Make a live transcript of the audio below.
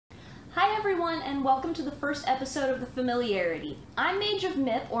Hi everyone, and welcome to the first episode of the Familiarity. I'm Mage of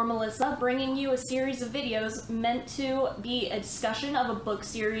Myth, or Melissa, bringing you a series of videos meant to be a discussion of a book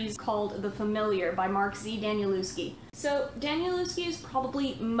series called The Familiar by Mark Z. Danielewski. So, Danielewski is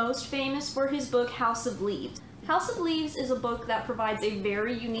probably most famous for his book House of Leaves. House of Leaves is a book that provides a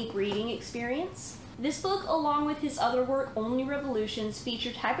very unique reading experience. This book, along with his other work, Only Revolutions,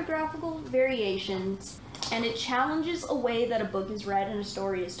 feature typographical variations, and it challenges a way that a book is read and a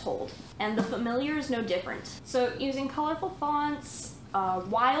story is told. And The Familiar is no different. So, using colorful fonts,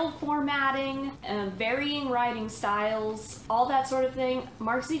 wild formatting, varying writing styles, all that sort of thing,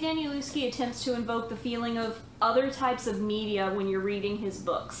 Mark Z. Danielewski attempts to invoke the feeling of other types of media when you're reading his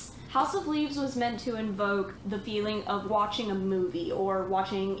books. House of Leaves was meant to invoke the feeling of watching a movie or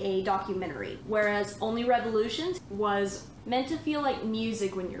watching a documentary, whereas Only Revolutions was meant to feel like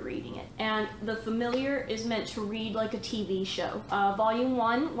music when you're reading it. And The Familiar is meant to read like a TV show. Volume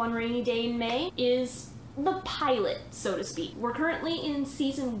 1, One Rainy Day in May, is the pilot, so to speak. We're currently in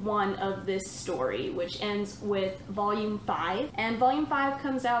season 1 of this story, which ends with volume 5, and volume 5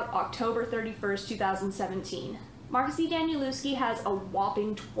 comes out October 31st, 2017. Mark Z. Danielewski has a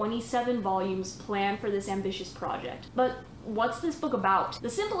whopping 27 volumes planned for this ambitious project. But what's this book about? The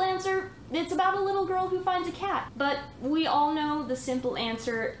simple answer, it's about a little girl who finds a cat. But we all know the simple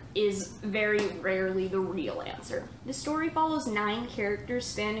answer is very rarely the real answer. The story follows 9 characters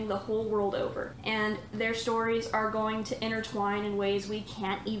spanning the whole world over, and their stories are going to intertwine in ways we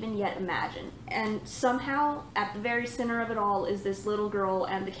can't even yet imagine. And somehow, at the very center of it all is this little girl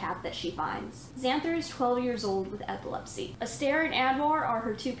and the cat that she finds. Xanther is 12 years old with epilepsy. Astaire and Anwar are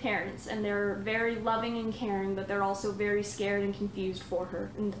her 2 parents, and they're very loving and caring, but they're also very scared and confused for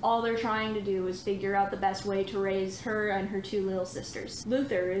her. And all they're trying to do is figure out the best way to raise her and her 2 little sisters.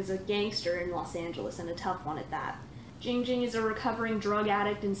 Luther is a gangster in Los Angeles, and a tough one at that. Jing Jing is a recovering drug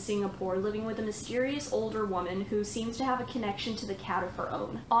addict in Singapore, living with a mysterious older woman who seems to have a connection to the cat of her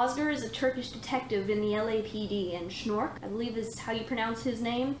own. Oscar is a Turkish detective in the LAPD, and Schnork, I believe is how you pronounce his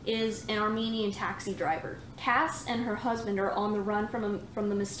name, is an Armenian taxi driver. Cass and her husband are on the run from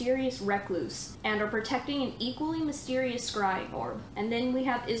the mysterious recluse, and are protecting an equally mysterious scrying orb. And then we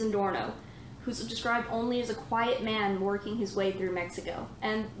have Isandorno, who's described only as a quiet man working his way through Mexico.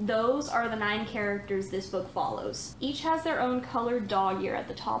 And those are the 9 characters this book follows. Each has their own colored dog ear at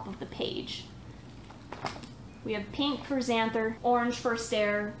the top of the page. We have pink for Xanther, orange for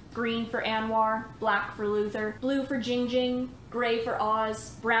Astaire, green for Anwar, black for Luther, blue for Jing Jing, gray for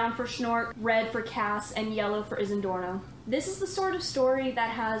Oz, brown for Schnork, red for Cass, and yellow for Isandorno. This is the sort of story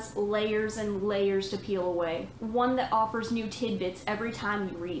that has layers and layers to peel away. One that offers new tidbits every time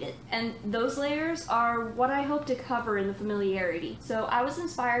you read it. And those layers are what I hope to cover in the Familiarity. So I was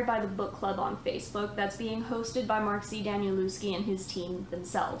inspired by the book club on Facebook that's being hosted by Mark Z. Danielewski and his team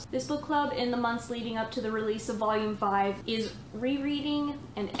themselves. This book club, in the months leading up to the release of Volume 5, is rereading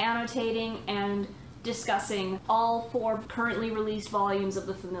and annotating and discussing all 4 currently released volumes of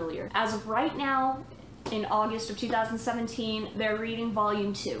The Familiar. As of right now, in August of 2017, they're reading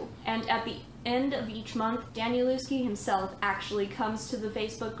Volume 2. And at the end of each month, Danielewski himself actually comes to the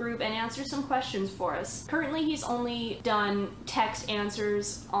Facebook group and answers some questions for us. Currently, he's only done text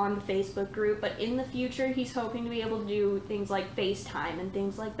answers on the Facebook group, but in the future, he's hoping to be able to do things like FaceTime and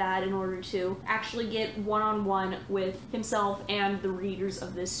things like that in order to actually get one-on-one with himself and the readers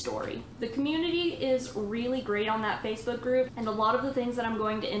of this story. The community is really great on that Facebook group, and a lot of the things that I'm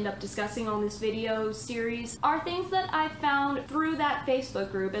going to end up discussing on this video series are things that I found through that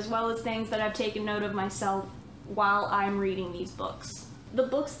Facebook group, as well as things that I've taken note of myself while I'm reading these books. The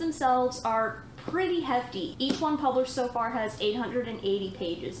books themselves are pretty hefty. Each one published so far has 880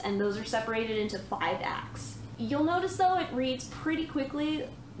 pages, and those are separated into 5 acts. You'll notice though it reads pretty quickly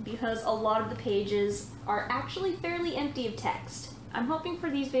because a lot of the pages are actually fairly empty of text. I'm hoping for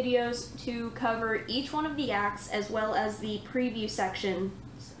these videos to cover each one of the acts as well as the preview section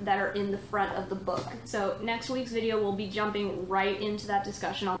that are in the front of the book. So next week's video will be jumping right into that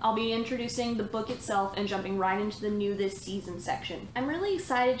discussion. I'll be introducing the book itself and jumping right into the new this season section. I'm really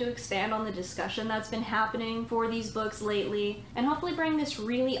excited to expand on the discussion that's been happening for these books lately, and hopefully bring this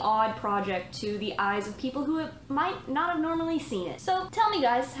really odd project to the eyes of people who might not have normally seen it. So tell me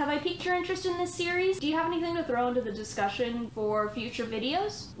guys, have I piqued your interest in this series? Do you have anything to throw into the discussion for future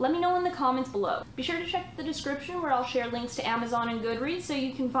videos? Let me know in the comments below. Be sure to check the description where I'll share links to Amazon and Goodreads so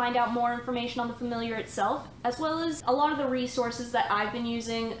you can find out more information on The Familiar itself, as well as a lot of the resources that I've been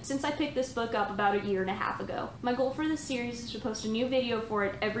using since I picked this book up about a 1.5 years ago. My goal for this series is to post a new video for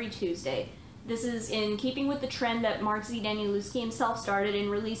it every Tuesday. This is in keeping with the trend that Mark Z. Danielewski himself started in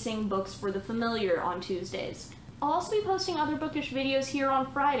releasing books for The Familiar on Tuesdays. I'll also be posting other bookish videos here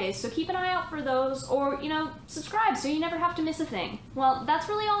on Fridays, so keep an eye out for those, or, subscribe so you never have to miss a thing. Well, that's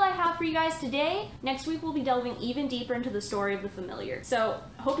really all I have for you guys today. Next week we'll be delving even deeper into the story of the Familiar, so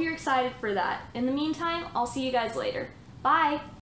hope you're excited for that. In the meantime, I'll see you guys later. Bye!